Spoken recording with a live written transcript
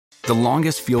The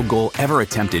longest field goal ever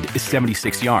attempted is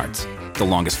 76 yards. The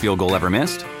longest field goal ever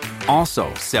missed?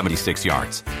 Also 76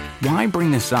 yards. Why bring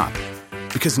this up?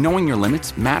 Because knowing your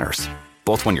limits matters,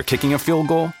 both when you're kicking a field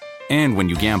goal and when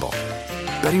you gamble.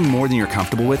 Betting more than you're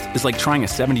comfortable with is like trying a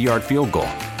 70-yard field goal.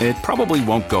 It probably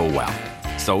won't go well.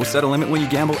 So set a limit when you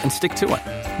gamble and stick to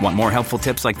it. Want more helpful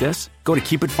tips like this? Go to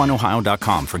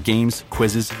keepitfunohio.com for games,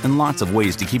 quizzes, and lots of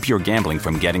ways to keep your gambling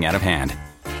from getting out of hand.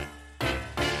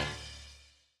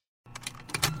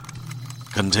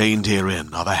 Contained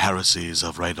herein are the heresies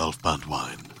of Radolf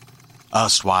Burntwine,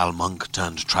 erstwhile monk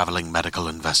turned traveling medical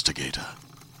investigator.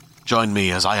 Join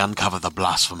me as I uncover the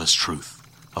blasphemous truth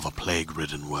of a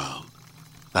plague-ridden world,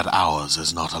 that ours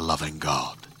is not a loving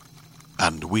God,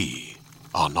 and we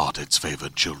are not its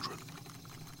favored children.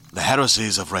 The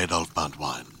heresies of Radolf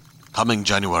Burntwine, coming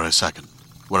January 2nd,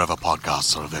 wherever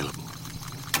podcasts are available.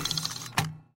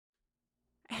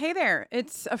 Hey there,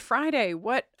 it's a Friday.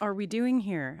 What are we doing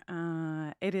here?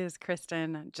 It is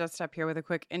Kristen, just up here with a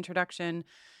quick introduction.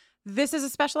 This is a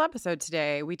special episode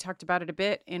today. We talked about it a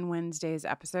bit in Wednesday's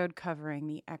episode covering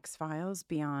the eX-Files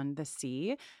Beyond the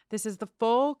Sea. This is the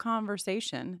full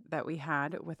conversation that we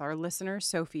had with our listener,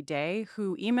 Sophie Day,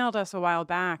 who emailed us a while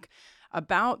back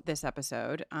about this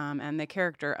episode and the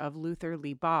character of Luther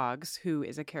Lee Boggs, who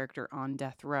is a character on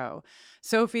death row.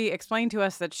 Sophie explained to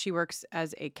us that she works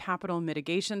as a capital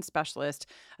mitigation specialist.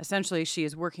 Essentially, she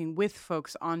is working with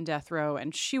folks on death row,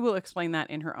 and she will explain that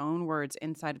in her own words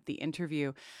inside of the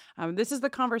interview. This is the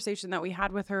conversation that we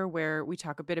had with her, where we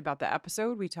talk a bit about the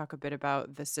episode, we talk a bit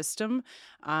about the system,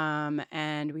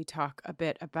 and we talk a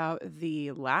bit about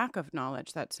the lack of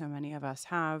knowledge that so many of us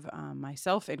have,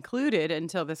 myself included,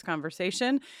 until this conversation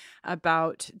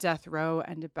about death row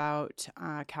and about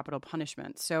capital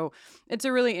punishment. So it's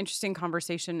a really interesting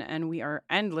conversation, and we are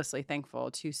endlessly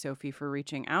thankful to Sophie for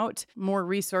reaching out. More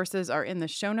resources are in the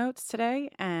show notes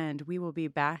today, and we will be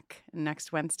back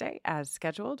next Wednesday as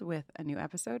scheduled with a new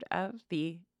episode of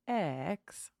the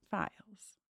eX-Files.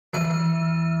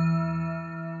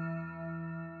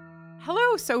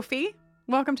 Hello, Sophie.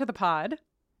 Welcome to the pod.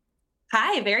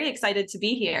 Hi, very excited to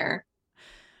be here.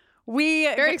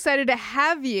 Very excited to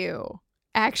have you,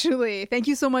 actually. Thank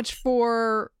you so much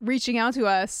for reaching out to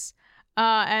us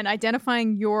and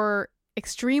identifying your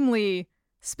extremely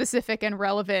specific and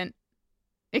relevant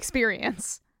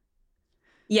experience.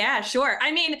 Yeah, sure.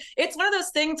 I mean, it's one of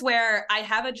those things where I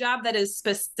have a job that is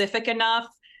specific enough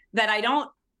that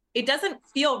it doesn't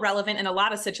feel relevant in a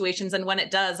lot of situations. And when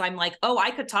it does, I'm like, oh,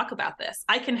 I could talk about this.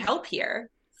 I can help here.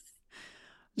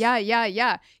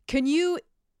 Yeah. Can you,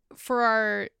 for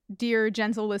our dear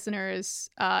gentle listeners,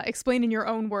 explain in your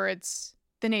own words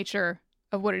the nature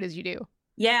of what it is you do?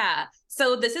 Yeah.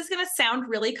 So this is going to sound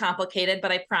really complicated,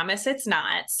 but I promise it's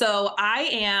not. So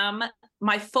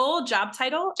my full job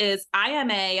title is I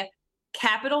am a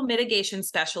capital mitigation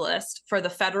specialist for the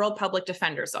Federal Public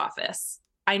Defender's Office.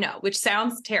 I know, which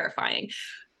sounds terrifying.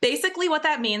 Basically, what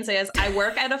that means is I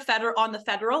work on the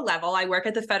federal level. I work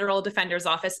at the Federal Defender's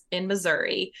Office in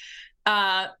Missouri.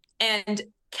 And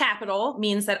capital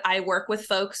means that I work with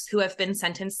folks who have been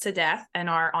sentenced to death and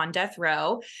are on death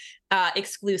row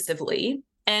exclusively.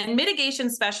 And mitigation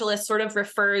specialist sort of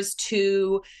refers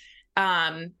to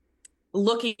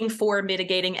looking for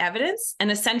mitigating evidence. And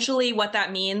essentially what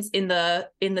that means in the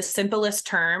simplest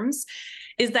terms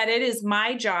is that it is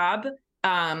my job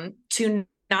to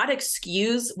not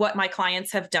excuse what my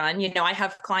clients have done. You know, I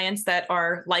have clients that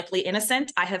are likely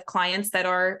innocent. I have clients that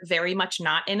are very much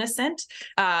not innocent,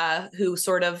 who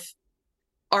sort of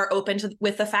are open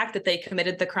with the fact that they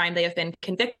committed the crime they have been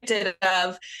convicted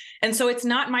of. And so it's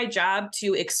not my job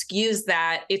to excuse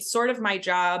that. It's sort of my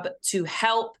job to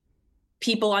help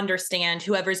people understand,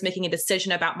 whoever's making a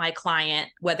decision about my client,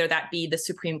 whether that be the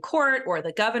Supreme Court or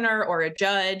the governor or a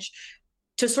judge,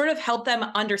 to sort of help them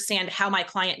understand how my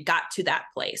client got to that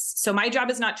place. So my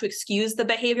job is not to excuse the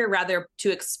behavior, rather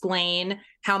to explain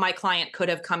how my client could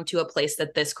have come to a place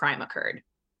that this crime occurred.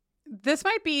 This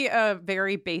might be a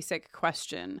very basic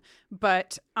question,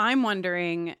 but I'm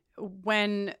wondering,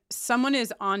 when someone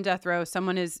is on death row,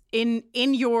 someone is in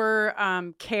your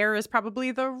care is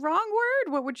probably the wrong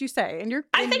word. What would you say?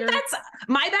 I think that's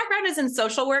my background is in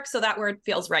social work, so that word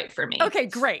feels right for me. Okay,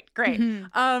 great.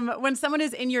 Mm-hmm. When someone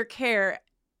is in your care,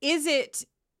 is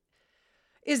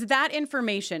that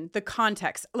information, the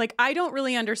context? Like, I don't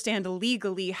really understand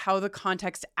legally how the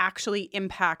context actually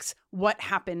impacts what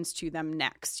happens to them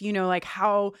next. You know, like,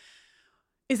 how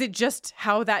is it just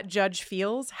how that judge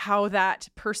feels, how that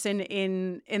person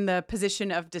in the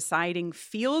position of deciding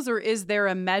feels, or is there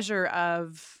a measure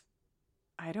of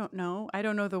I don't know. I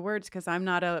don't know the words because I'm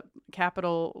not a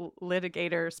capital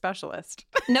litigator specialist.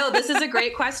 No, this is a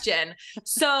great question.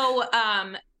 So,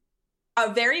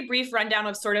 a very brief rundown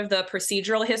of sort of the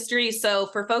procedural history. So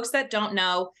for folks that don't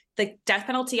know, the death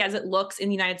penalty as it looks in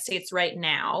the United States right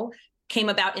now came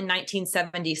about in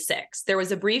 1976. There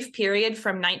was a brief period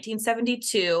from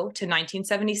 1972 to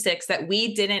 1976 that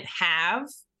we didn't have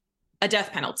a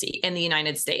death penalty in the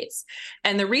United States.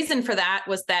 And the reason for that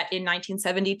was that in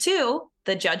 1972,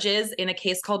 the judges in a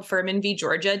case called Furman v.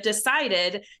 Georgia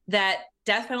decided that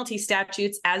death penalty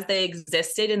statutes as they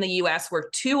existed in the US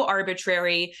were too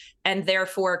arbitrary and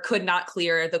therefore could not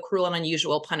clear the cruel and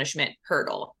unusual punishment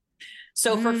hurdle.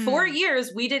 So for 4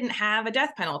 years, we didn't have a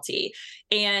death penalty.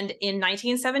 And in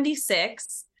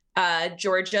 1976,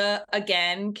 Georgia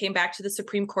again came back to the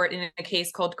Supreme Court in a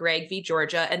case called Gregg v.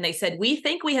 Georgia, and they said, we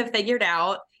think we have figured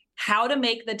out how to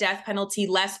make the death penalty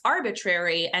less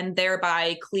arbitrary and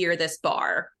thereby clear this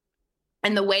bar.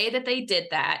 And the way that they did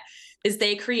that is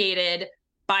they created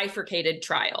bifurcated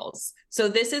trials. So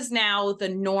this is now the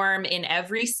norm in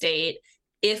every state.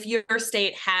 If your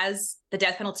state has the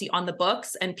death penalty on the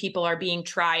books and people are being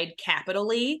tried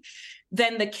capitally,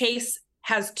 then the case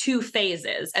has 2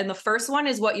 phases. And the first one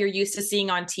is what you're used to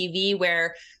seeing on TV,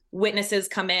 where witnesses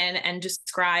come in and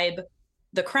describe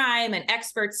the crime and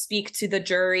experts speak to the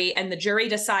jury, and the jury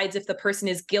decides if the person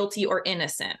is guilty or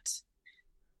innocent.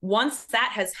 Once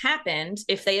that has happened,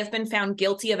 if they have been found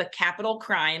guilty of a capital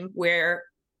crime where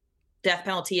death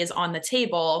penalty is on the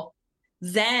table,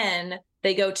 then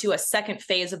they go to a second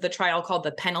phase of the trial called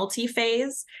the penalty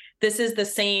phase. This is the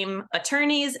same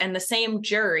attorneys and the same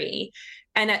jury.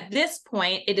 And at this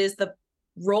point, it is the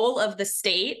role of the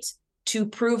state to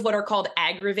prove what are called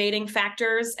aggravating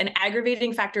factors. And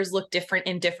aggravating factors look different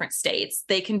in different states.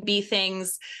 They can be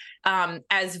things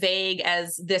as vague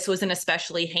as this was an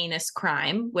especially heinous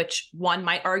crime, which one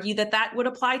might argue that that would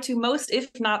apply to most, if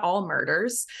not all,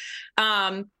 murders.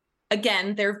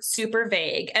 Again, they're super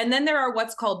vague. And then there are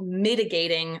what's called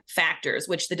mitigating factors,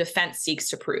 which the defense seeks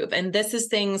to prove. And this is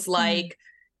things like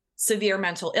severe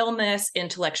mental illness,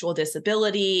 intellectual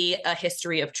disability, a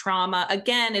history of trauma.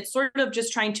 Again, it's sort of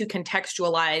just trying to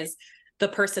contextualize the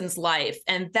person's life.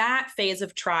 And that phase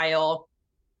of trial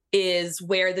is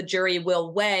where the jury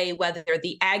will weigh whether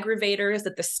the aggravators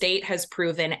that the state has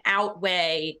proven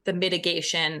outweigh the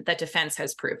mitigation that defense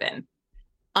has proven.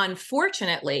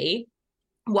 Unfortunately,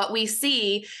 what we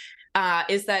see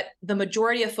is that the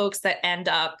majority of folks that end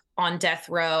up on death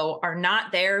row are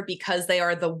not there because they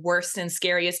are the worst and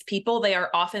scariest people. They are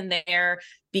often there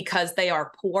because they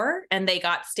are poor and they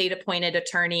got state-appointed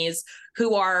attorneys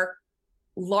who are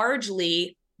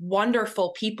largely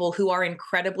wonderful people who are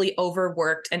incredibly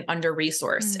overworked and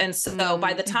under-resourced. And so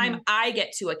by the time I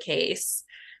get to a case,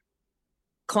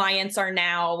 clients are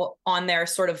now on their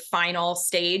sort of final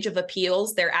stage of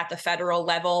appeals. They're at the federal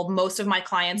level. Most of my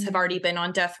clients have already been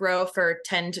on death row for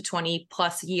 10 to 20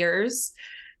 plus years.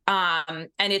 And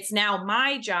it's now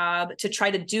my job to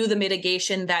try to do the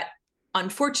mitigation that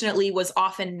unfortunately was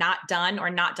often not done or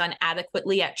not done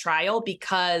adequately at trial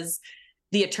because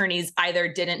the attorneys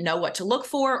either didn't know what to look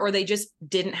for or they just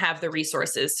didn't have the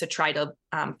resources to try to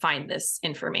find this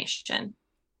information.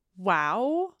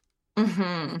 Wow.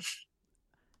 Mm-hmm.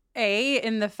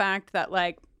 In the fact that,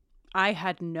 like, I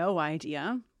had no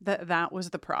idea that that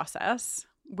was the process,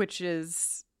 which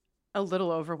is a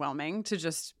little overwhelming to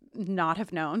just not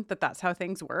have known that that's how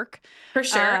things work. For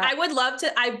sure. I would love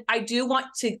to, I do want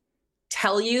to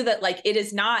tell you that, like, it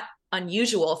is not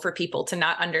unusual for people to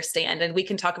not understand. And we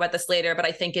can talk about this later, but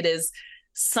I think it is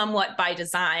somewhat by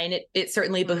design. It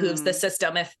certainly behooves the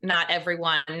system if not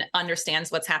everyone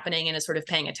understands what's happening and is sort of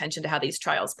paying attention to how these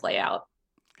trials play out.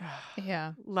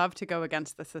 Yeah. Love to go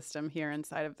against the system here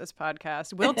inside of this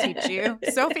podcast. We'll teach you.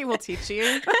 Sophie will teach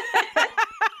you.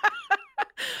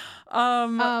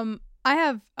 I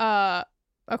have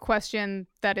a question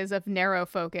that is of narrow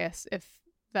focus, if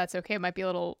that's okay. It might be a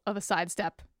little of a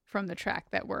sidestep from the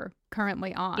track that we're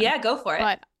currently on. Yeah, go for it.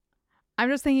 But I'm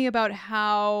just thinking about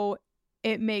how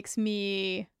it makes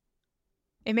my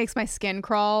skin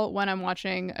crawl when I'm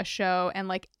watching a show and,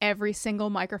 like, every single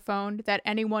microphone that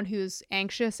anyone who's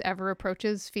anxious ever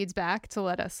approaches feeds back to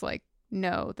let us, like,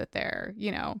 know that they're,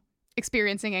 you know,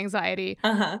 experiencing anxiety.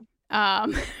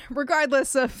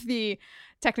 Regardless of the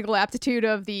technical aptitude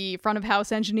of the front of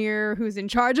house engineer who's in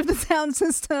charge of the sound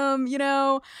system, you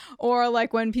know, or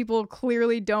like when people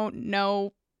clearly don't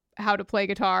know how to play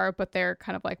guitar, but they're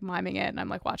kind of like miming it. And I'm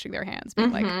like watching their hands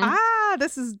being like,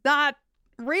 this is not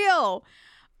real.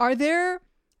 Are there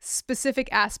specific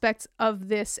aspects of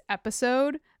this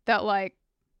episode that, like,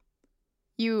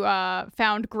 you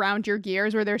found ground your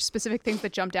gears? Were there specific things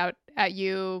that jumped out at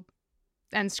you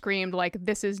and screamed like,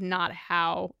 this is not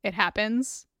how it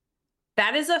happens?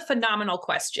 That is a phenomenal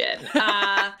question.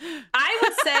 I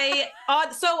would say,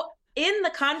 so in the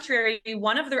contrary,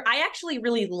 I actually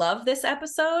really love this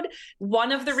episode.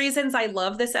 One of the reasons I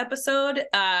love this episode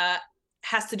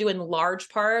has to do in large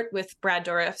part with Brad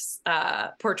Dourif's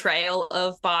portrayal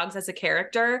of Boggs as a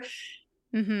character.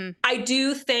 Mm-hmm. I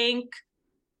do think,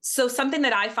 so something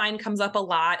that I find comes up a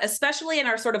lot, especially in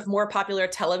our sort of more popular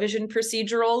television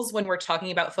procedurals when we're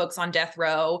talking about folks on death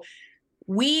row,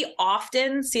 we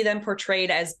often see them portrayed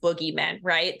as boogeymen,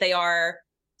 right? They are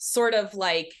sort of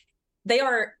like, they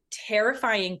are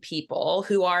terrifying people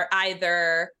who are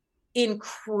either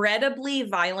incredibly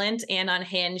violent and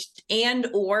unhinged, and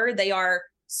or they are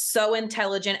so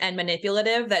intelligent and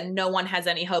manipulative that no one has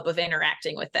any hope of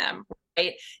interacting with them,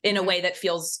 right? In a way that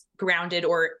feels grounded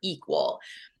or equal.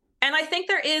 And I think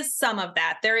there is some of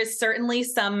that. There is certainly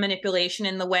some manipulation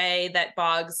in the way that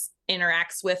Boggs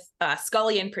interacts with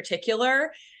Scully in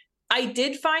particular. I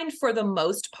did find for the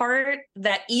most part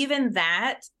that even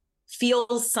that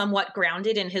feels somewhat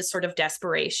grounded in his sort of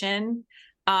desperation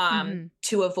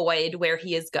to avoid where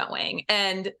he is going.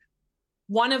 And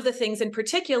one of the things in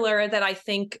particular that I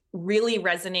think really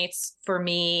resonates for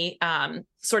me,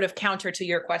 sort of counter to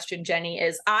your question, Jenny,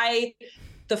 is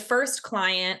the first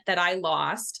client that I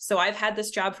lost, so I've had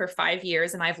this job for 5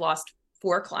 years and I've lost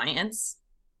 4 clients.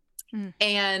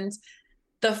 And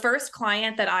the first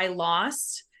client that I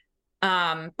lost,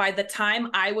 by the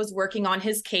time I was working on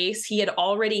his case, he had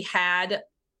already had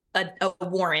a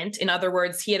warrant. In other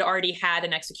words, he had already had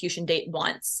an execution date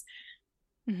once.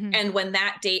 And when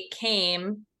that date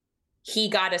came, he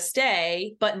got a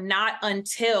stay, but not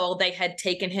until they had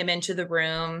taken him into the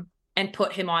room and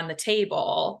put him on the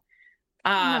table.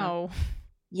 No.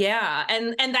 Yeah.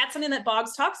 And that's something that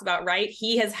Boggs talks about, right?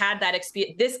 He has had that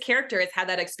experience. This character has had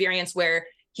that experience where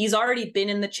he's already been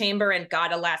in the chamber and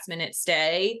got a last minute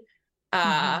stay.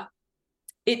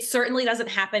 It certainly doesn't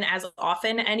happen as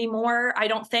often anymore, I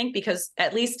don't think, because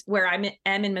at least where I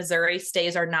am in Missouri,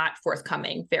 stays are not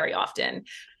forthcoming very often.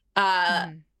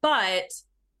 But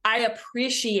I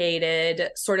appreciated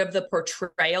sort of the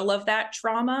portrayal of that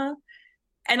trauma.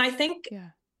 And I think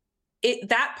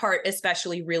that part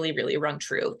especially really, really rung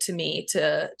true to me,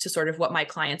 to sort of what my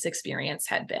client's experience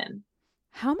had been.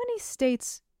 How many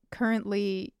states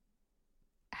currently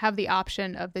have the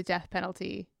option of the death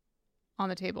penalty on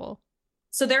the table?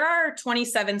 So there are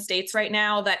 27 states right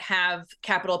now that have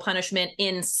capital punishment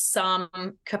in some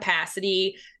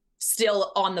capacity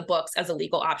still on the books as a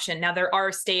legal option. Now, there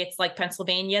are states like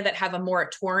Pennsylvania that have a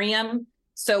moratorium.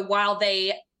 So while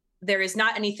there is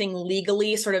not anything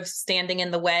legally sort of standing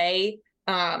in the way,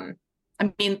 I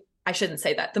mean, I shouldn't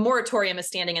say that. The moratorium is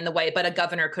standing in the way, but a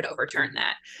governor could overturn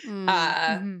that.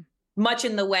 Much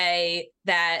in the way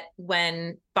that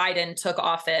when Biden took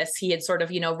office, he had sort of,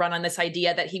 run on this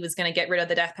idea that he was going to get rid of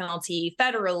the death penalty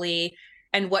federally.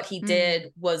 And what he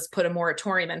did was put a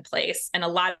moratorium in place. And a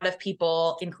lot of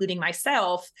people, including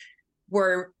myself,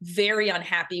 were very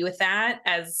unhappy with that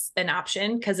as an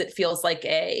option because it feels like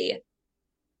a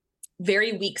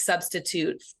very weak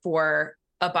substitute for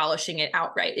abolishing it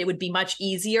outright. It would be much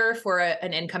easier for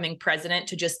an incoming president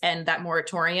to just end that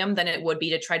moratorium than it would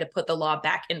be to try to put the law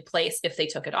back in place if they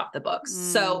took it off the books.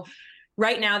 So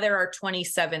right now there are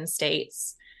 27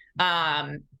 states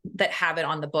that have it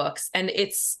on the books, and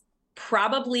it's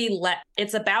probably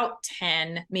it's about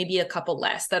 10, maybe a couple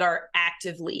less, that are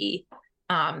actively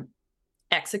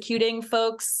executing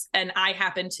folks. And I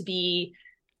happen to be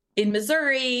in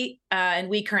Missouri, and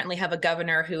we currently have a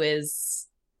governor who is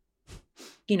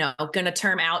going to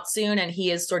term out soon. And he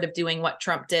is sort of doing what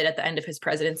Trump did at the end of his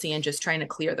presidency and just trying to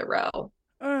clear the row.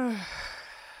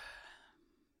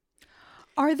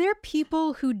 Are there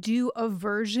people who do a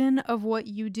version of what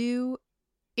you do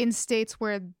in states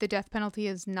where the death penalty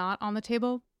is not on the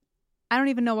table? I don't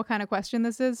even know what kind of question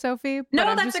this is, Sophie.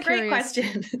 No, that's a great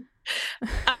question.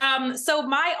 So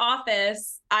my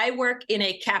office, I work in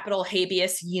a capital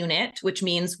habeas unit, which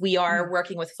means we are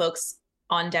working with folks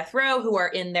on death row who are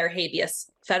in their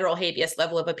federal habeas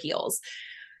level of appeals.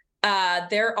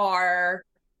 There are,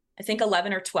 I think,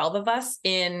 11 or 12 of us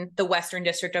in the Western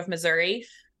District of Missouri,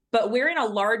 but we're in a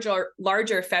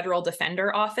larger federal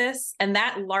defender office. And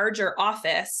that larger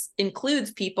office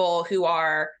includes people who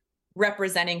are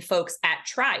representing folks at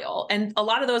trial. And a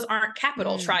lot of those aren't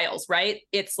capital trials, right?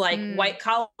 It's like white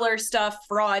collar stuff,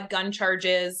 fraud, gun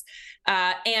charges.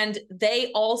 And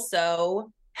they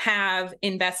also have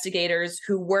investigators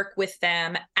who work with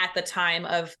them at the time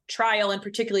of trial, and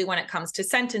particularly when it comes to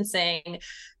sentencing,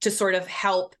 to sort of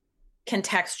help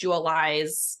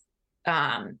contextualize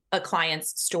a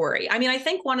client's story. I mean, I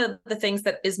think one of the things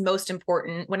that is most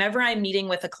important whenever I'm meeting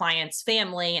with a client's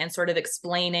family and sort of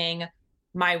explaining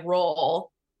my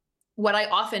role, what I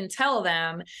often tell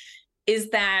them is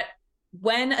that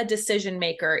when a decision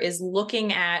maker is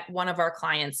looking at one of our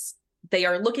clients, they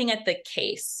are looking at the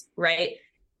case, right?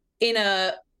 In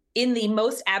the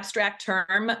most abstract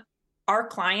term, our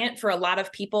client for a lot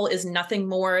of people is nothing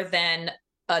more than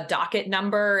a docket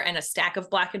number and a stack of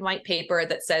black and white paper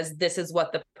that says this is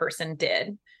what the person did.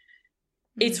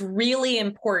 Mm-hmm. It's really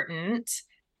important.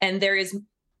 And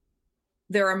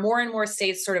there are more and more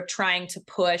states sort of trying to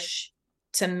push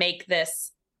to make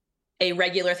this a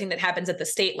regular thing that happens at the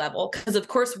state level. Because of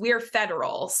course we're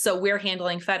federal, so we're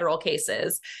handling federal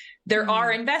cases. There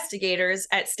are investigators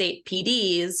at state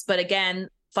PDs, but again,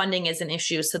 funding is an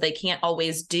issue, so they can't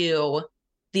always do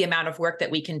the amount of work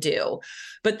that we can do.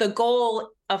 But the goal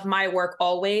of my work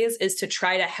always is to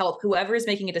try to help whoever is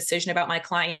making a decision about my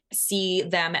client see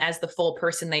them as the full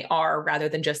person they are, rather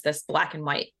than just this black and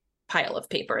white pile of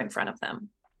paper in front of them.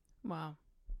 Wow.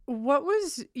 What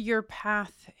was your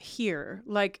path here?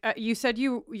 Like you said,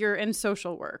 you're in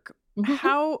social work. Mm-hmm.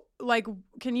 How, like,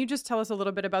 can you just tell us a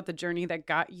little bit about the journey that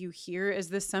got you here? Is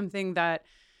this something that,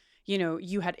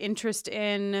 you had interest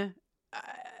in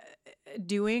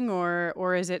doing,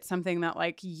 or is it something that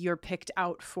like you're picked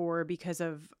out for because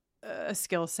of a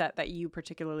skill set that you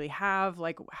particularly have?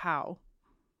 Like how?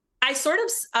 I sort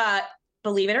of,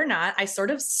 believe it or not, I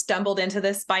sort of stumbled into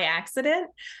this by accident.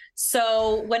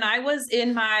 So when I was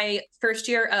in my first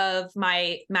year of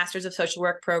my Master's of Social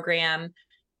Work program,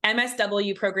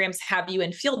 MSW programs have you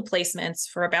in field placements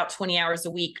for about 20 hours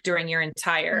a week during your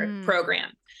entire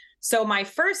program. So my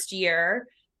first year,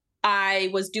 I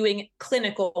was doing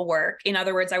clinical work. In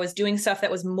other words, I was doing stuff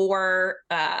that was more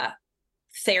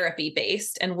therapy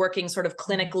based and working sort of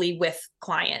clinically with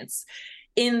clients.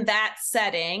 In that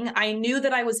setting, I knew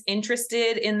that I was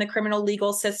interested in the criminal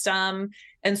legal system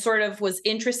and sort of was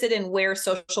interested in where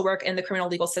social work and the criminal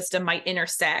legal system might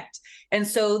intersect. And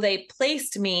so they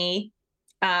placed me.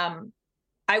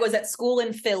 I was at school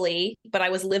in Philly, but I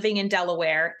was living in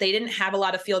Delaware. They didn't have a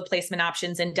lot of field placement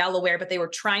options in Delaware, but they were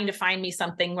trying to find me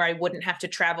something where I wouldn't have to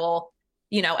travel,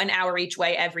 an hour each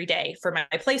way every day for my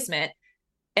placement.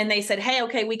 And they said, hey,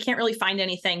 okay, we can't really find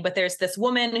anything, but there's this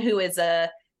woman who is a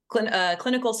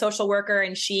clinical social worker,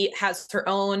 and she has her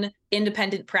own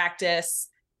independent practice.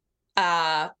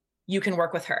 You can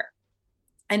work with her.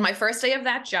 And my first day of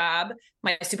that job,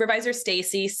 my supervisor,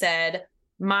 Stacy, said,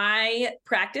 my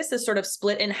practice is sort of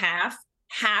split in half.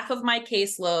 Half of my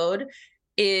caseload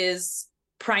is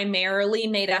primarily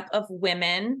made up of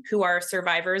women who are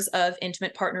survivors of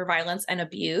intimate partner violence and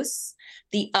abuse.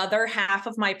 The other half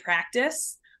of my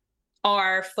practice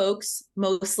are folks,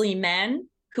 mostly men,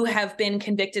 who have been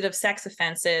convicted of sex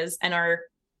offenses and are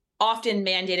often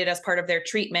mandated as part of their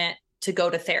treatment to go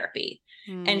to therapy.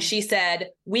 And she said,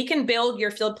 we can build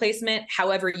your field placement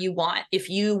however you want. If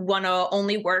you want to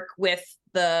only work with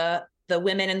the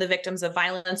women and the victims of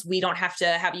violence, we don't have to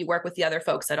have you work with the other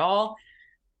folks at all.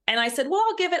 And I said, well,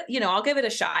 I'll give it a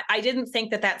shot. I didn't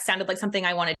think that sounded like something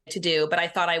I wanted to do, but I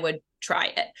thought I would try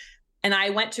it. And I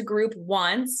went to group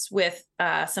once with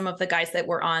some of the guys that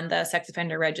were on the sex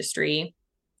offender registry.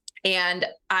 And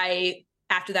I,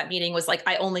 after that meeting, was like,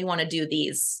 I only want to do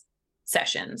these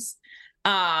sessions.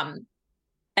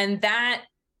 And that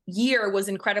year was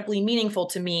incredibly meaningful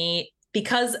to me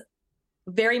because,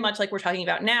 very much like we're talking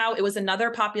about now, it was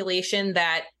another population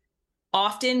that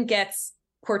often gets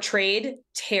portrayed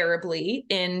terribly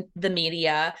in the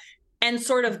media and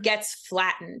sort of gets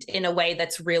flattened in a way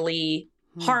that's really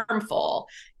harmful.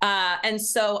 And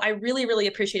so I really, really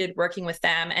appreciated working with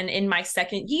them. And in my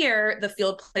second year, the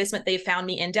field placement they found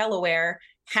me in Delaware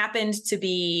happened to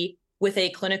be with a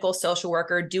clinical social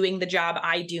worker doing the job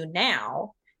I do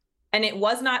now. And it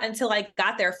was not until I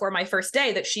got there for my first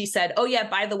day that she said, oh yeah,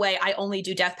 by the way, I only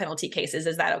do death penalty cases.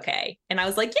 Is that okay? And I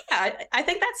was like, yeah, I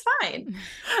think that's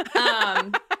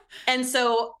fine. And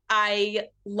so I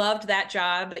loved that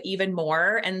job even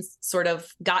more and sort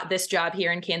of got this job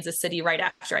here in Kansas City right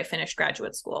after I finished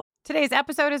graduate school. Today's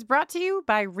episode is brought to you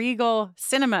by Regal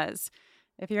Cinemas.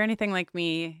 If you're anything like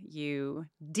me, you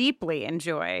deeply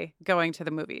enjoy going to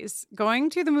the movies. Going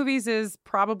to the movies is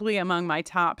probably among my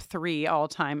top 3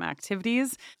 all-time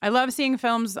activities. I love seeing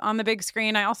films on the big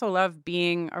screen. I also love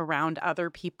being around other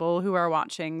people who are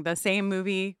watching the same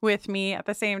movie with me at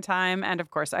the same time. And of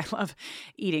course, I love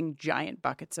eating giant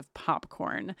buckets of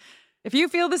popcorn. If you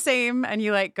feel the same and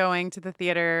you like going to the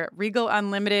theater, Regal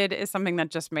Unlimited is something that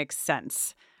just makes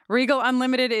sense. Regal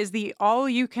Unlimited is the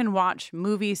all-you-can-watch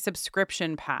movie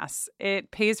subscription pass.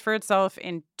 It pays for itself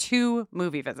in 2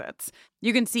 movie visits.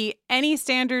 You can see any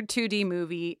standard 2D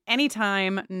movie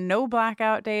anytime, no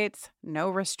blackout dates, no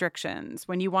restrictions.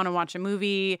 When you want to watch a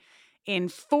movie in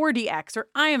 4DX or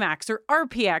IMAX or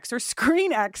RPX or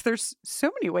ScreenX, there's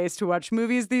so many ways to watch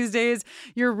movies these days.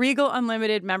 Your Regal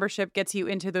Unlimited membership gets you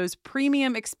into those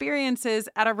premium experiences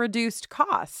at a reduced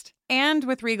cost. And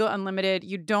with Regal Unlimited,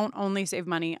 you don't only save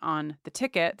money on the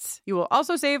tickets, you will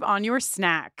also save on your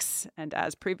snacks. And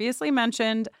as previously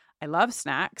mentioned, I love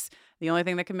snacks. The only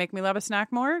thing that can make me love a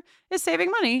snack more is saving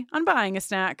money on buying a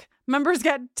snack. Members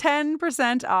get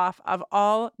 10% off of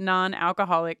all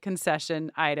non-alcoholic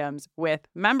concession items with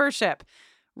membership.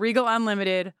 Regal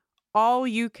Unlimited, all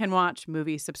you can watch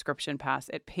movie subscription pass.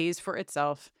 It pays for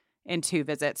itself in 2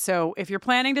 visits. So if you're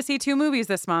planning to see 2 movies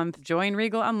this month, join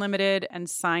Regal Unlimited and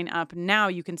sign up now.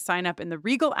 You can sign up in the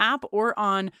Regal app or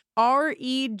on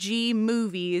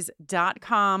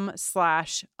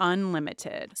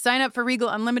regmovies.com/unlimited. Sign up for Regal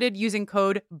Unlimited using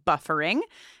code BUFFERING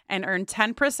and earn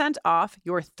 10% off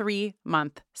your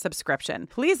 3-month subscription.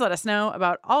 Please let us know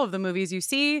about all of the movies you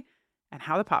see and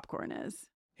how the popcorn is.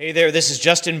 Hey there, this is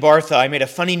Justin Bartha. I made a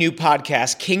funny new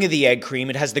podcast, King of the Egg Cream.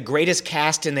 It has the greatest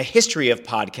cast in the history of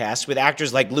podcasts with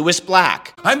actors like Louis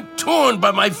Black. I'm torn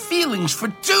by my feelings for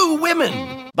 2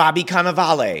 women. Bobby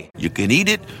Cannavale. You can eat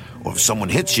it, or if someone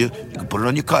hits you, you can put it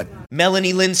on your cut.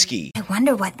 Melanie Linsky. I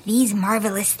wonder what these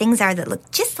marvelous things are that look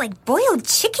just like boiled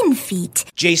chicken feet.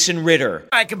 Jason Ritter.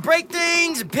 I can break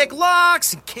things and pick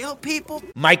locks and kill people.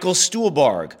 Michael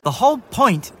Stuhlbarg. The whole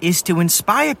point is to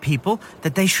inspire people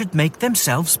that they should make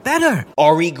themselves better.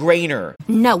 Ari Grainer.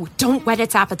 No, don't whet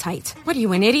its appetite. What are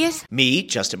you, an idiot? Me,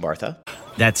 Justin Bartha.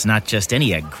 That's not just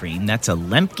any egg cream, that's a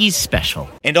Lemke's special.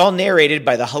 And all narrated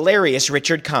by the hilarious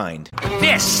Richard Kind.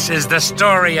 This is the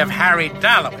story of Harry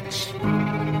Dalowitz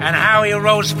and how he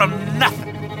rose from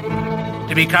nothing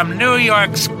to become New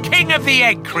York's King of the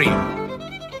Egg Cream.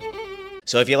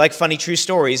 So if you like funny true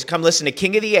stories, come listen to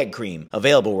King of the Egg Cream,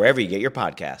 available wherever you get your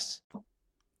podcasts.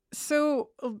 So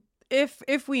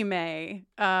if we may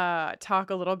talk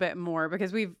a little bit more,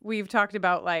 because we've talked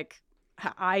about, like,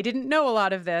 I didn't know a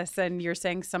lot of this, and you're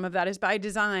saying some of that is by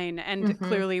design, and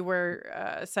clearly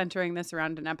we're centering this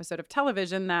around an episode of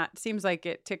television that seems like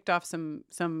it ticked off some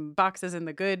boxes in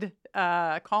the good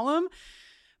column.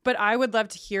 But I would love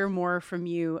to hear more from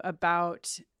you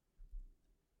about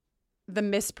the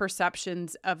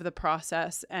misperceptions of the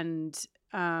process and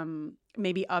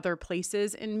maybe other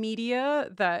places in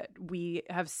media that we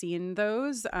have seen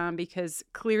those, because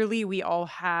clearly we all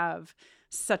have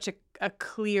such a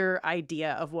clear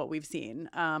idea of what we've seen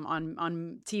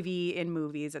on TV, in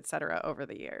movies, et cetera, over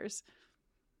the years.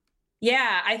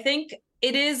 Yeah, I think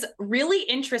it is really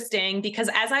interesting because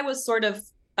as I was sort of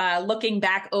looking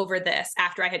back over this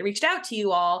after I had reached out to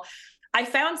you all, I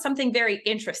found something very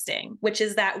interesting, which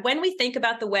is that when we think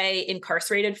about the way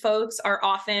incarcerated folks are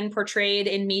often portrayed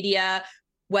in media,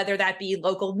 whether that be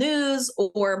local news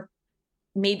or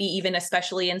maybe even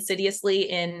especially insidiously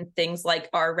in things like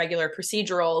our regular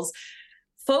procedurals,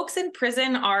 folks in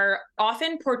prison are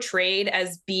often portrayed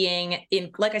as being,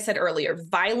 like I said earlier,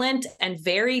 violent and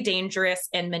very dangerous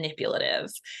and manipulative.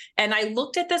 And I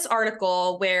looked at this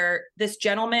article where this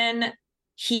gentleman,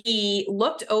 he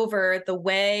looked over the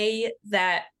way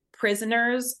that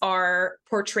prisoners are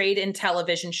portrayed in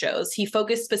television shows. He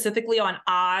focused specifically on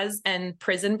Oz and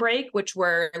Prison Break, which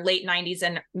were late 90s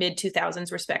and mid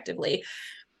 2000s respectively.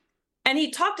 And he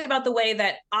talked about the way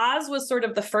that Oz was sort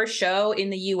of the first show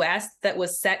in the US that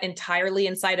was set entirely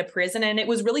inside a prison. And it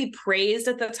was really praised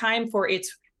at the time for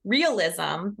its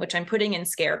realism, which I'm putting in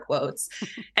scare quotes.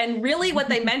 And really what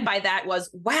they meant by that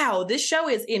was, wow, this show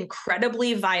is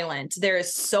incredibly violent. There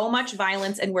is so much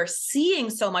violence and we're seeing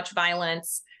so much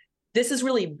violence. This is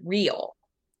really real.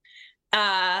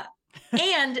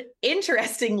 And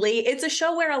interestingly, it's a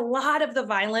show where a lot of the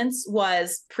violence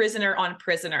was prisoner on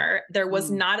prisoner. There was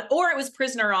not, or it was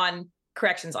prisoner on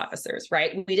corrections officers,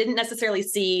 right? We didn't necessarily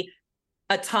see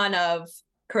a ton of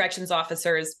corrections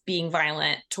officers being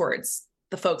violent towards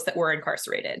the folks that were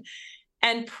incarcerated.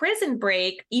 And Prison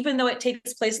Break, even though it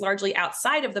takes place largely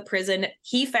outside of the prison,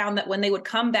 he found that when they would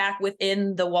come back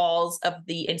within the walls of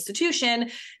the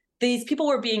institution, these people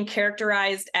were being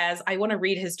characterized as, I want to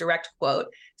read his direct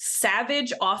quote,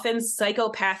 savage, often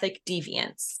psychopathic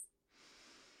deviants.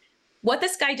 What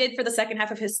this guy did for the second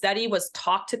half of his study was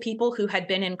talk to people who had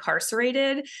been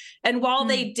incarcerated. And while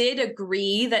they did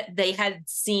agree that they had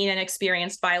seen and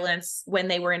experienced violence when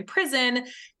they were in prison,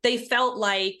 they felt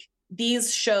like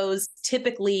these shows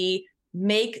typically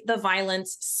make the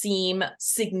violence seem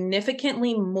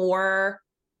significantly more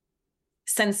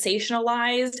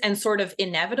sensationalized and sort of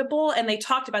inevitable. And they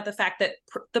talked about the fact that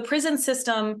the prison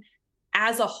system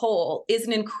as a whole is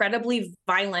an incredibly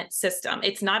violent system.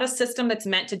 It's not a system that's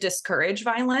meant to discourage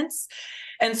violence.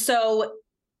 And so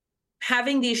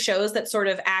having these shows that sort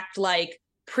of act like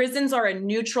prisons are a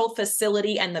neutral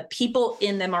facility and the people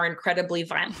in them are incredibly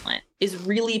violent is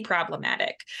really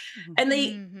problematic. And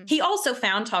he also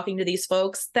found, talking to these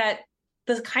folks, that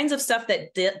the kinds of stuff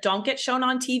that don't get shown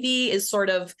on TV is sort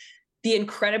of the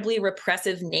incredibly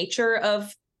repressive nature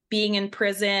of being in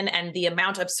prison and the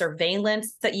amount of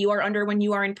surveillance that you are under when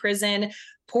you are in prison,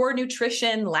 poor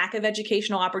nutrition, lack of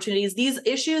educational opportunities, these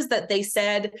issues that they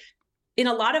said in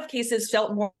a lot of cases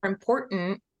felt more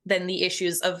important than the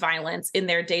issues of violence in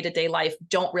their day-to-day life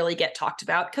don't really get talked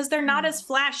about because they're not as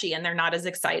flashy and they're not as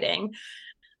exciting.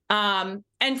 And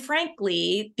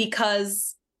frankly,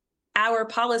 because our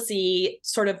policy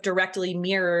sort of directly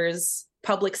mirrors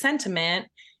public sentiment,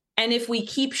 and if we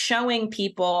keep showing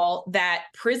people that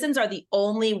prisons are the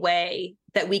only way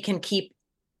that we can keep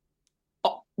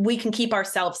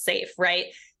ourselves safe, right?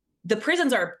 The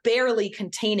prisons are barely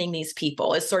containing these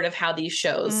people is sort of how these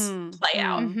shows play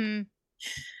out. And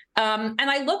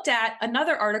I looked at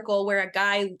another article where a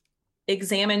guy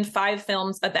examined 5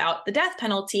 films about the death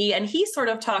penalty. And he sort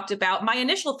of talked about, my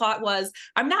initial thought was,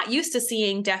 I'm not used to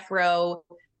seeing death row,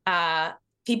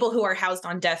 people who are housed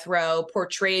on death row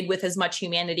portrayed with as much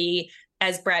humanity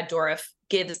as Brad Dourif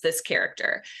gives this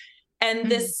character. And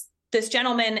this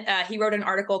gentleman, he wrote an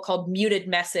article called Muted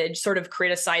Message, sort of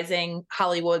criticizing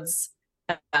Hollywood's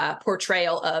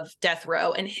portrayal of death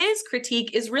row. And his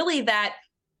critique is really that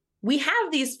we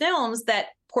have these films that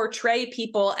portray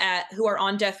people who are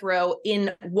on death row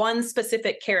in one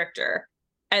specific character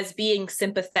as being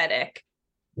sympathetic.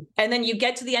 And then you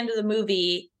get to the end of the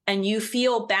movie and you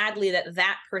feel badly that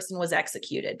that person was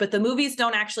executed. But the movies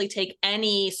don't actually take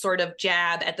any sort of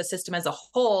jab at the system as a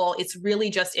whole. It's really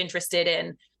just interested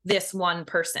in this one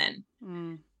person.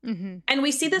 And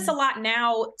we see this a lot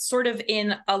now, sort of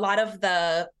in a lot of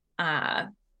the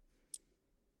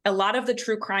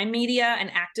true crime media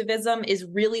and activism is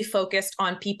really focused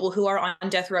on people who are on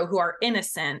death row who are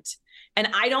innocent. And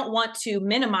I don't want to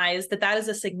minimize that is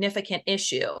a significant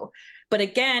issue. But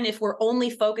again, if we're only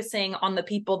focusing on the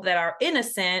people that are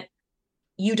innocent,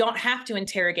 you don't have to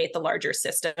interrogate the larger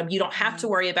system. You don't have to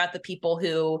worry about the people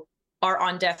who are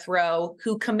on death row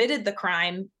who committed the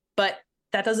crime, but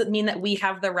that doesn't mean that we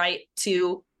have the right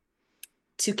to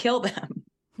kill them.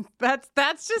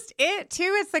 That's just it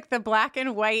too. It's like the black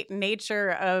and white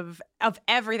nature of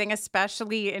everything,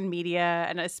 especially in media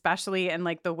and especially in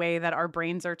like the way that our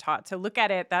brains are taught to look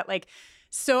at it. That like,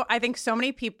 so I think so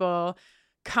many people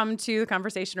come to the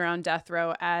conversation around death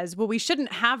row as, well, we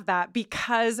shouldn't have that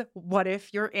because what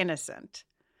if you're innocent?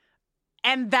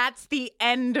 And that's the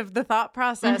end of the thought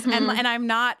process. And I'm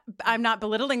not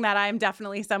belittling that. I'm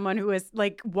definitely someone who has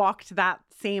like walked that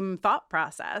same thought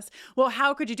process. Well,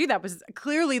 how could you do that? Was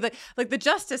clearly the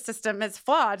justice system is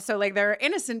flawed. So like there are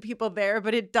innocent people there,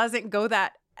 but it doesn't go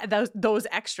those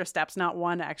extra steps, not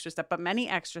one extra step, but many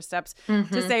extra steps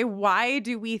to say, why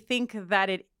do we think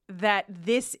that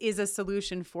this is a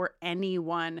solution for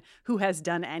anyone who has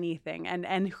done anything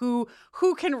and who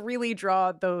can really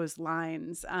draw those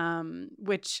lines,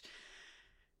 which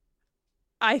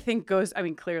I think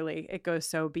clearly it goes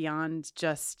so beyond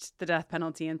just the death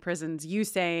penalty in prisons. You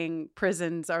saying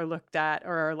prisons are looked at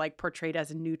or are like portrayed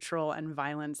as neutral and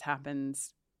violence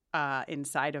happens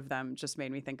inside of them just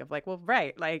made me think of like, well,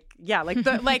 right. Like, yeah,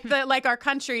 like our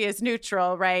country is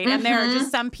neutral, right? And there are just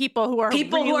some people who are really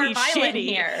violent shitty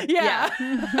here. Yeah.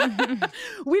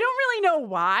 We don't really know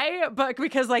why, but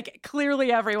because like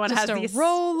clearly everyone just has a these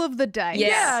roll of the dice.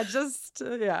 Yeah,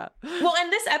 Well,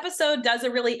 and this episode does a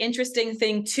really interesting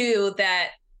thing too,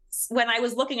 that when I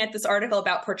was looking at this article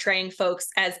about portraying folks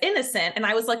as innocent, and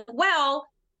I was like, well,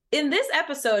 in this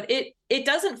episode, it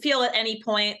doesn't feel at any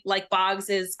point like Boggs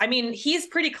is, he's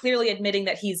pretty clearly admitting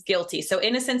that he's guilty. So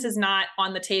innocence is not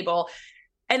on the table.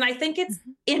 And I think it's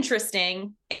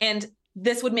interesting. And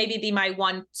this would maybe be my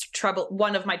one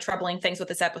of my troubling things with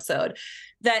this episode,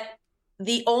 that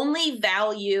the only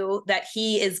value that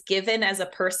he is given as a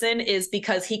person is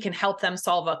because he can help them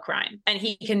solve a crime. And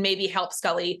he can maybe help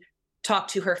Scully talk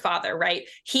to her father, right?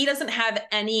 He doesn't have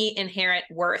any inherent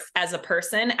worth as a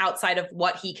person outside of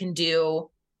what he can do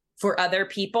for other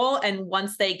people. And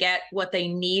once they get what they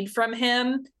need from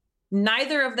him,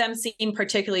 neither of them seem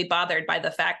particularly bothered by the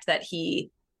fact that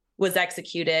he was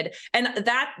executed. And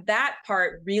that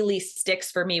part really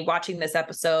sticks for me watching this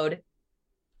episode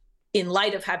in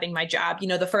light of having my job.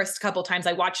 The first couple times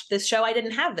I watched this show, I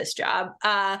didn't have this job.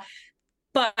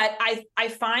 But I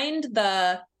find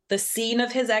the the scene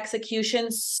of his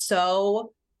execution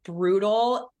so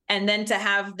brutal, and then to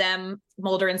have them,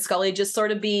 Mulder and Scully, just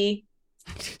sort of be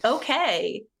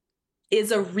okay,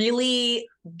 is a really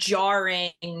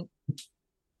jarring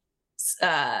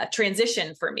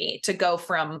transition for me to go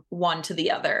from one to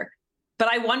the other. But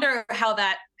I wonder how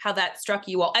that struck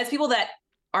you all as people that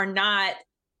are not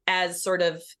as sort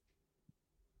of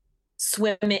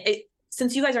swimming.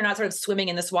 Since you guys are not sort of swimming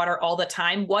in this water all the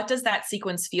time, what does that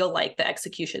sequence feel like, the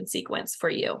execution sequence for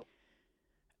you?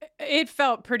 It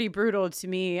felt pretty brutal to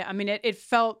me. I mean, it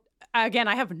felt, again,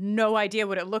 I have no idea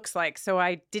what it looks like, so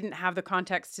I didn't have the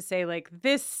context to say, like,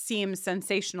 this seems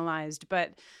sensationalized,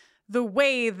 but the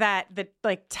way that the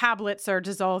like tablets are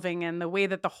dissolving and the way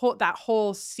that that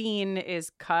whole scene is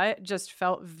cut just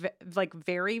felt like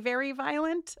very, very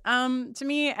violent to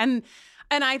me. And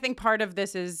I think part of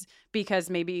this is because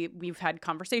maybe we've had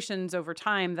conversations over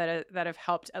time that have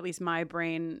helped at least my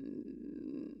brain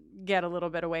get a little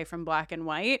bit away from black and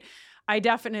white. I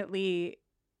definitely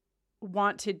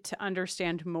wanted to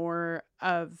understand more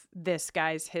of this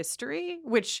guy's history,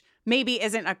 which maybe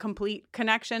isn't a complete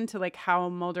connection to like how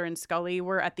Mulder and Scully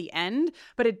were at the end,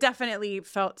 but it definitely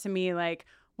felt to me like,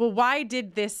 well, why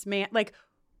did this man, like,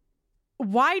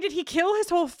 why did he kill his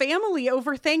whole family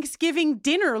over Thanksgiving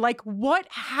dinner? Like, what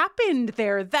happened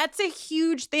there? That's a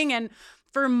huge thing. And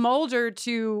for Mulder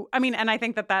to, I mean, and I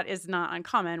think that is not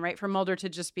uncommon, right? For Mulder to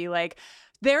just be like,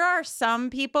 there are some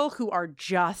people who are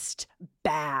just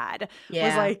bad. Yeah.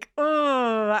 Was like,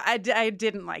 oh, I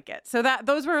didn't like it. So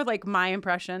those were like my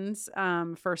impressions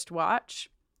first watch.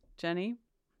 Jenny?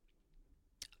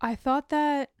 I thought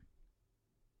that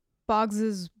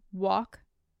Boggs's walk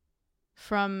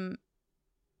from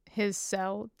his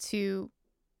cell to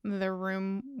the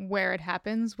room where it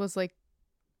happens was like,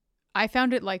 I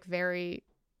found it like very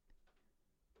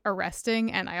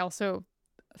arresting, and I also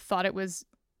thought it was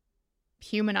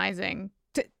humanizing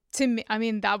to me. I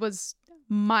mean, that was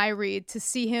my read, to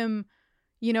see him,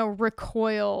 you know,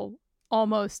 recoil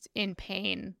almost in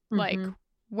pain, like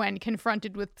when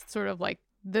confronted with sort of like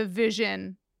the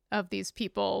vision of these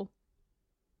people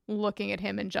looking at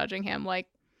him and judging him. Like,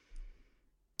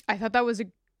 I thought that was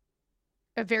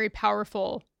a very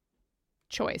powerful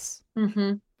choice.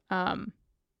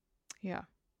 Yeah.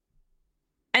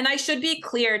 And I should be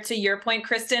clear to your point,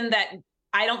 Kristen, that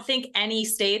I don't think any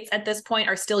states at this point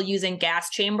are still using gas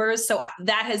chambers. So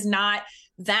that has not,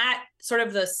 that sort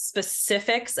of the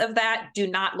specifics of that do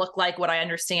not look like what I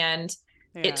understand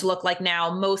it to look like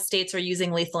now. Most states are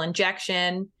using lethal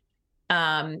injection.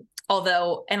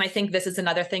 Although, and I think this is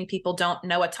another thing people don't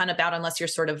know a ton about unless you're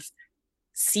sort of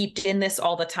seeped in this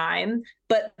all the time.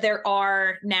 But there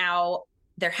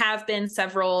have been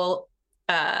several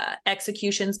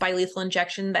executions by lethal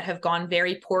injection that have gone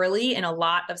very poorly in a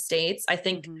lot of states. I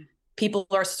think people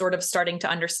are sort of starting to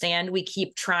understand. We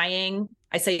keep trying.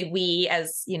 I say we,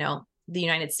 as you know, the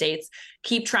United States,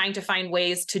 keep trying to find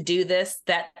ways to do this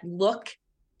that look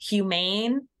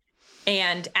humane.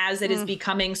 And as it is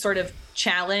becoming sort of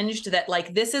challenged, that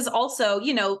like, this is also,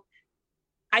 you know,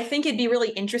 I think it'd be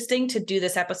really interesting to do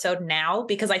this episode now,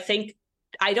 because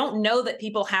I don't know that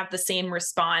people have the same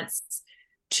response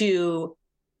to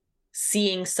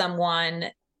seeing someone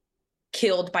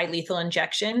killed by lethal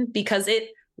injection, because it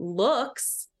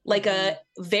looks like a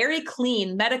very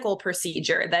clean medical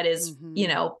procedure that is, you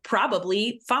know,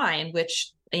 probably fine,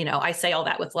 which, you know, I say all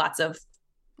that with lots of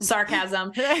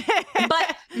sarcasm,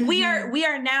 but we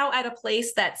are now at a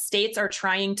place that states are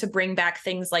trying to bring back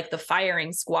things like the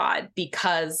firing squad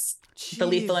because the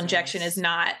lethal injection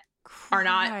are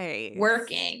not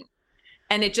working.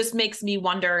 And it just makes me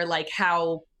wonder, like,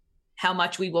 how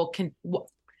much we will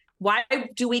why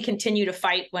do we continue to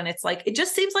fight when it's like, it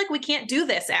just seems like we can't do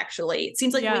this. Actually, it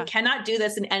seems like we cannot do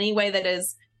this in any way that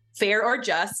is fair or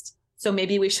just. So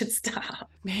maybe we should stop.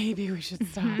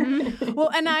 Well,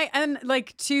 and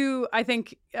I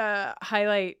think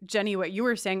highlight, Jenny, what you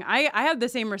were saying. I had the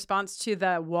same response to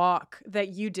the walk that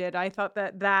you did. I thought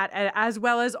that as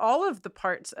well as all of the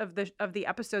parts of the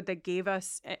episode that gave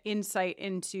us insight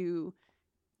into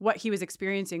what he was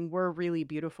experiencing were really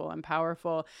beautiful and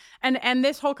powerful. And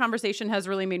this whole conversation has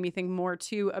really made me think more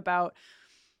too about,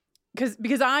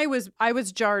 because I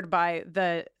was jarred by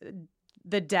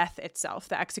the death itself,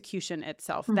 the execution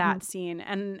itself, that scene.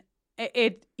 And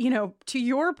it, you know, to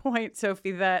your point,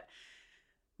 Sophie, that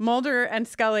Mulder and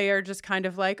Scully are just kind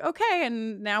of like, okay,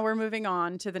 and now we're moving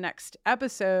on to the next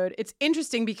episode. It's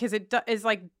interesting because it is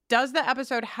like, does the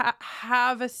episode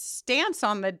have a stance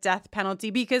on the death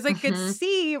penalty? Because I could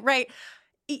see, right,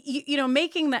 you know,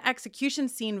 making the execution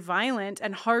scene violent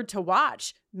and hard to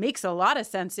watch makes a lot of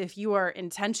sense if you are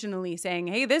intentionally saying,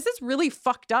 hey, this is really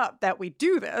fucked up that we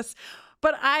do this.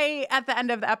 But I, at the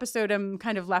end of the episode, am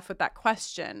kind of left with that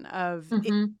question of,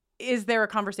 is there a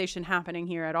conversation happening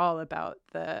here at all about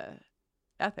the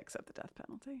ethics of the death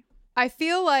penalty? I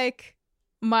feel like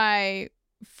my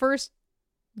first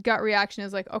gut reaction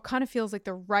is like, oh, kind of feels like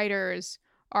the writers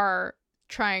are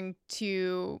trying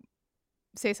to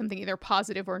say something either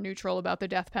positive or neutral about the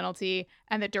death penalty,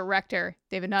 and the director,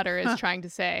 David Nutter, is trying to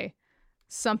say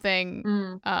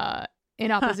something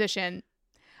in opposition.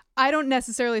 I don't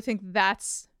necessarily think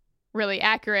that's really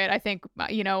accurate. I think,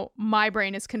 my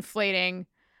brain is conflating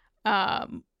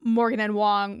Morgan and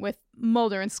Wong with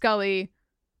Mulder and Scully,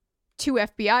 two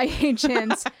FBI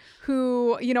agents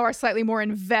who, are slightly more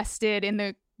invested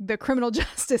in the criminal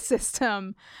justice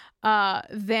system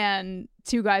than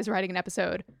two guys writing an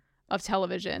episode of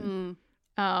television.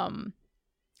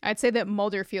 I'd say that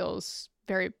Mulder feels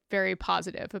very, very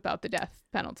positive about the death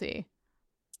penalty.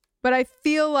 But I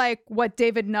feel like what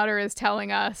David Nutter is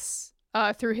telling us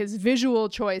through his visual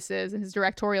choices and his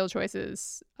directorial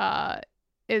choices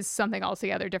is something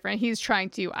altogether different. He's trying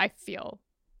to, I feel,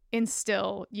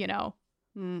 instill in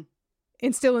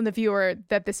the viewer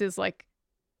that this is like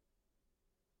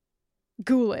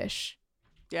ghoulish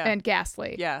and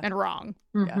ghastly and wrong.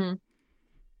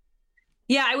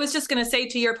 Yeah, I was just going to say,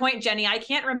 to your point, Jenny, I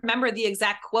can't remember the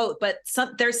exact quote, but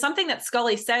there's something that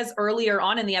Scully says earlier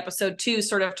on in the episode too,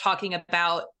 sort of talking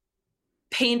about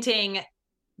painting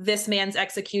this man's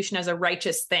execution as a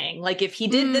righteous thing. Like, if he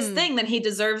did this thing, then he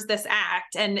deserves this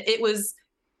act. And it was,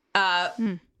 I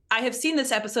have seen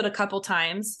this episode a couple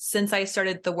times since I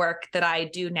started the work that I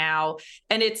do now.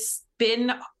 And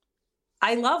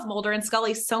I love Mulder and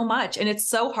Scully so much. And it's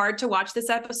so hard to watch this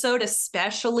episode,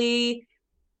 especially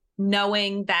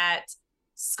knowing that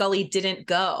Scully didn't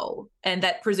go and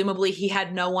that presumably he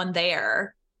had no one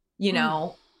there,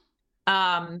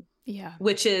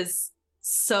 which is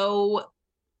so.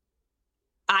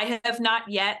 I have not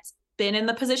yet been in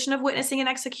the position of witnessing an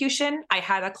execution. I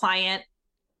had a client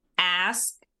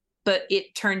ask, but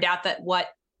it turned out that what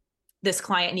this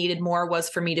client needed more was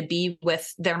for me to be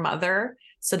with their mother.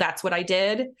 So that's what I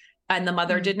did. And the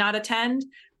mother did not attend.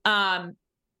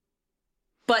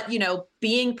 But,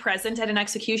 being present at an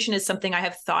execution is something I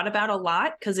have thought about a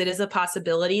lot, because it is a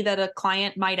possibility that a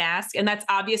client might ask. And that's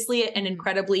obviously an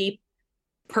incredibly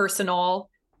personal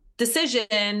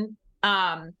decision.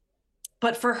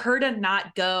 But for her to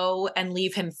not go and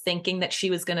leave him thinking that she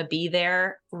was going to be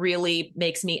there really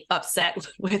makes me upset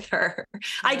with her.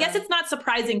 I guess it's not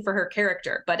surprising for her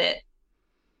character, but it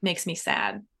makes me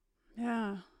sad.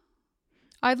 Yeah.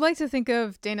 I'd like to think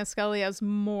of Dana Scully as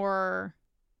more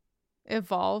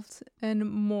evolved and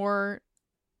more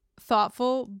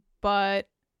thoughtful, but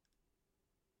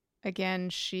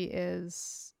again, she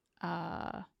is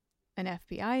an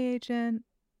FBI agent.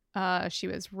 She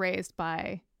was raised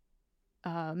by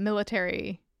a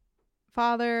military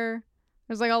father.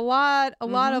 There's like a lot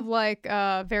of like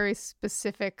very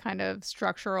specific kind of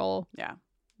structural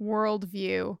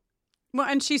worldview. Well,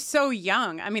 and she's so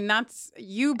young. I mean, that's,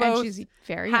 you both she's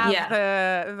very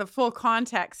have the full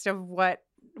context of what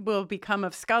will become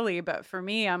of Scully. But for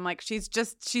me, I'm like, she's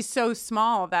so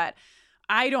small that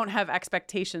I don't have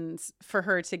expectations for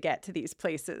her to get to these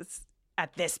places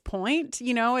at this point.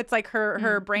 It's like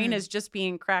her brain is just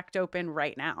being cracked open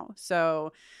right now.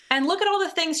 So, and look at all the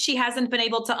things she hasn't been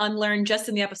able to unlearn just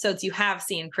in the episodes you have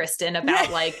seen, Kristen,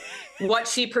 about like what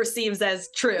she perceives as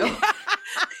true.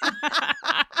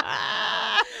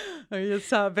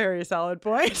 It's a very solid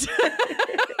point.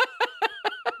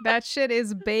 That shit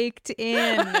is baked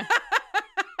in.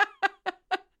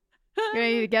 You're gonna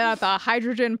need to get out the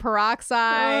hydrogen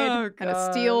peroxide and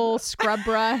a steel scrub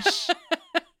brush.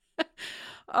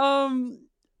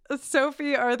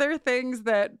 Sophie, are there things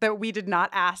that we did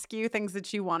not ask you, things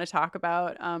that you want to talk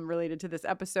about related to this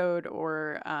episode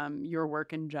or your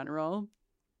work in general?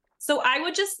 So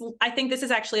I think this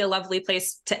is actually a lovely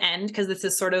place to end, because this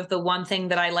is sort of the one thing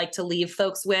that I like to leave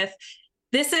folks with.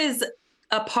 This is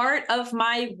a part of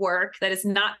my work that is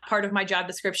not part of my job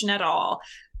description at all,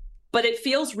 but it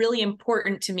feels really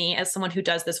important to me as someone who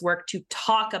does this work to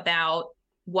talk about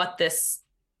what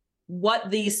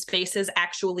these spaces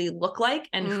actually look like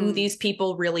and who these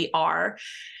people really are.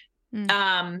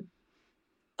 In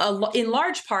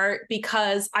large part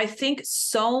because I think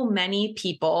so many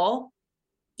people,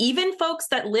 even folks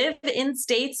that live in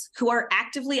states who are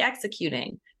actively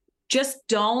executing,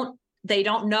 they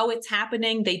don't know it's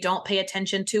happening. They don't pay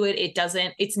attention to it.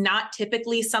 It's not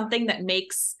typically something that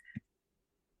makes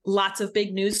lots of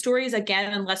big news stories,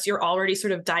 again, unless you're already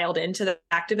sort of dialed into the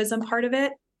activism part of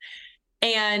it.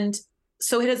 And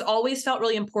so it has always felt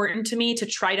really important to me to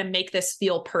try to make this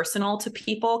feel personal to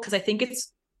people, because I think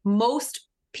it's most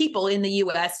people in the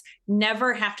US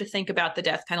never have to think about the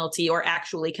death penalty or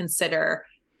actually consider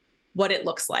what it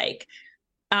looks like.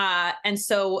 And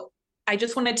so I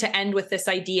just wanted to end with this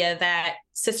idea that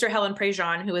Sister Helen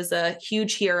Prejean, who is a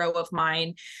huge hero of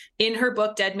mine, in her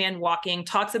book, Dead Man Walking,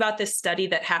 talks about this study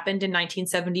that happened in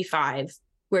 1975,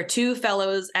 where 2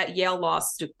 fellows at Yale Law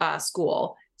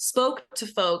School spoke to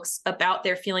folks about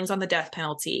their feelings on the death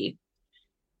penalty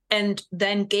and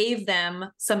then gave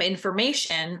them some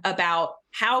information about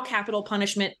how capital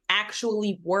punishment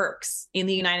actually works in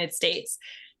the United States.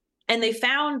 And they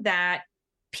found that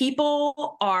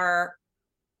people are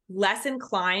less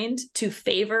inclined to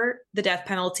favor the death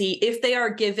penalty if they are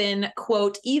given,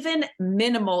 quote, even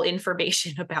minimal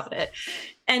information about it.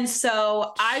 And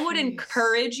so I would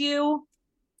encourage you,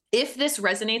 if this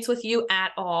resonates with you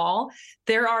at all,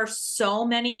 there are so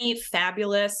many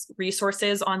fabulous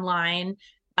resources online.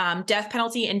 Death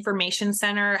Penalty Information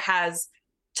Center has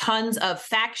tons of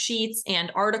fact sheets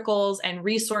and articles and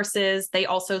resources. They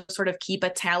also sort of keep a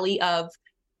tally of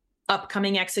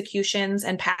upcoming executions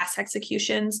and past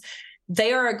executions.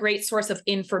 They are a great source of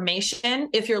information.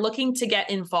 If you're looking to get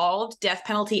involved, Death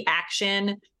Penalty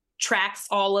Action tracks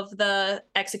all of the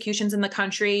executions in the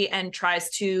country and tries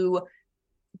to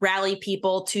rally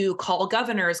people to call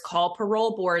governors, call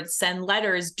parole boards, send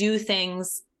letters, do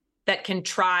things that can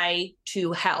try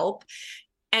to help.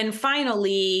 And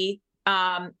finally,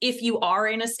 if you are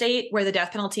in a state where the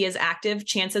death penalty is active,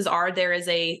 chances are there is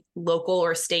a local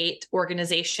or state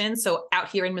organization. So out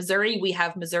here in Missouri, we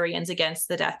have Missourians Against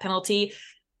the Death Penalty.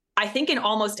 I think in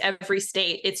almost every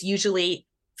state, it's usually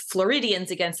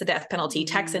Floridians Against the Death Penalty,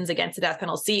 Texans Against the Death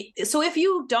Penalty. So if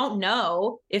you don't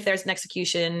know if there's an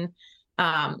execution,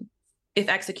 if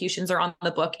executions are on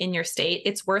the book in your state,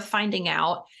 it's worth finding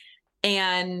out.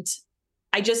 And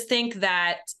I just think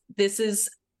that this is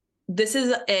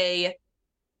a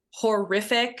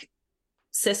horrific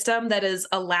system that is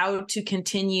allowed to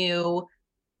continue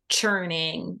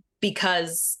churning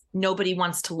because nobody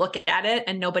wants to look at it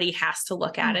and nobody has to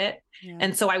look at it. Yeah.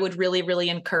 And so I would really, really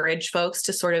encourage folks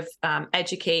to sort of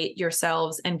educate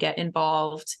yourselves and get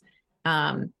involved.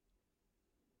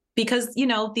 Because, you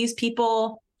know, these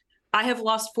people, I have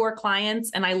lost 4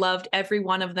 clients and I loved every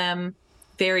one of them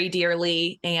very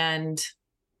dearly. And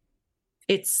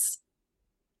it's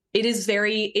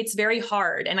very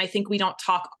hard. And I think we don't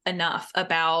talk enough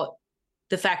about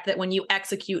the fact that when you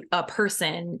execute a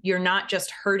person, you're not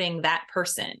just hurting that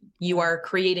person. You are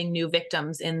creating new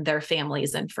victims in their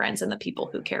families and friends and the people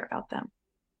who care about them.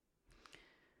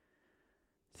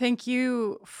 Thank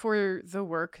you for the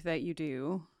work that you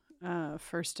do,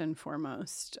 first and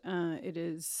foremost. It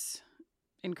is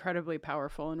incredibly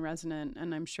powerful and resonant,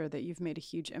 and I'm sure that you've made a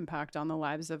huge impact on the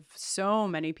lives of so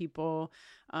many people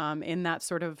in that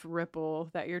sort of ripple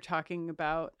that you're talking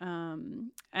about.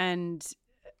 And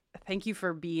thank you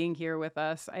for being here with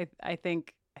us. I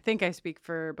think I speak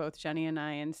for both Jenny and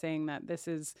I in saying that this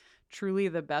is truly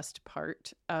the best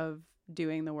part of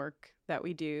doing the work that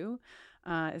we do,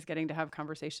 is getting to have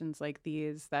conversations like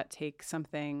these that take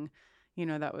something, you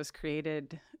know, that was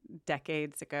created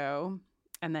decades ago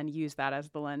and then use that as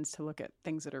the lens to look at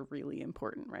things that are really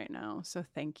important right now. So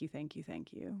thank you, thank you,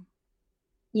 thank you.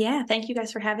 Yeah, thank you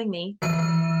guys for having me.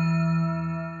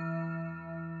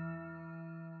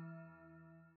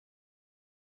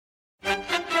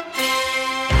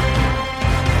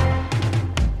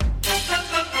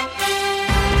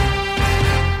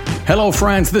 Hello,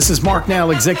 friends. This is Mark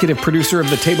Nell, executive producer of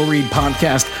the Table Read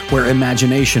podcast, where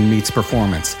imagination meets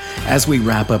performance. As we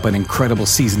wrap up an incredible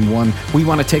season 1, we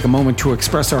want to take a moment to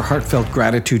express our heartfelt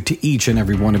gratitude to each and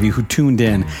every one of you who tuned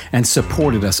in and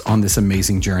supported us on this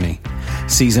amazing journey.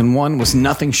 Season 1 was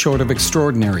nothing short of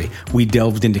extraordinary. We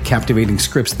delved into captivating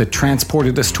scripts that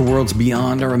transported us to worlds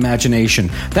beyond our imagination,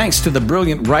 thanks to the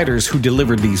brilliant writers who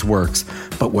delivered these works.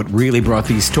 But what really brought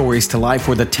these stories to life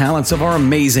were the talents of our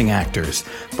amazing actors.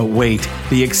 But wait,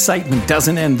 the excitement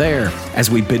doesn't end there. As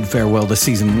we bid farewell to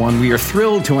Season 1, we are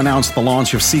thrilled to announce the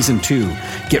launch of Season 2.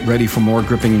 Get ready for more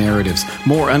gripping narratives,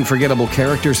 more unforgettable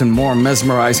characters, and more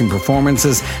mesmerizing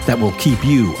performances that will keep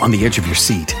you on the edge of your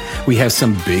seat. We have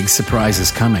some big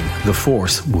surprises coming. The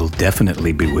Force will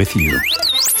definitely be with you.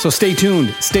 So stay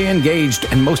tuned, stay engaged,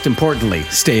 and most importantly,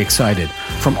 stay excited.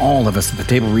 From all of us at the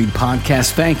Table Read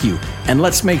podcast, thank you, and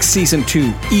let's make Season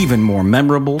 2 even more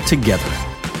memorable together.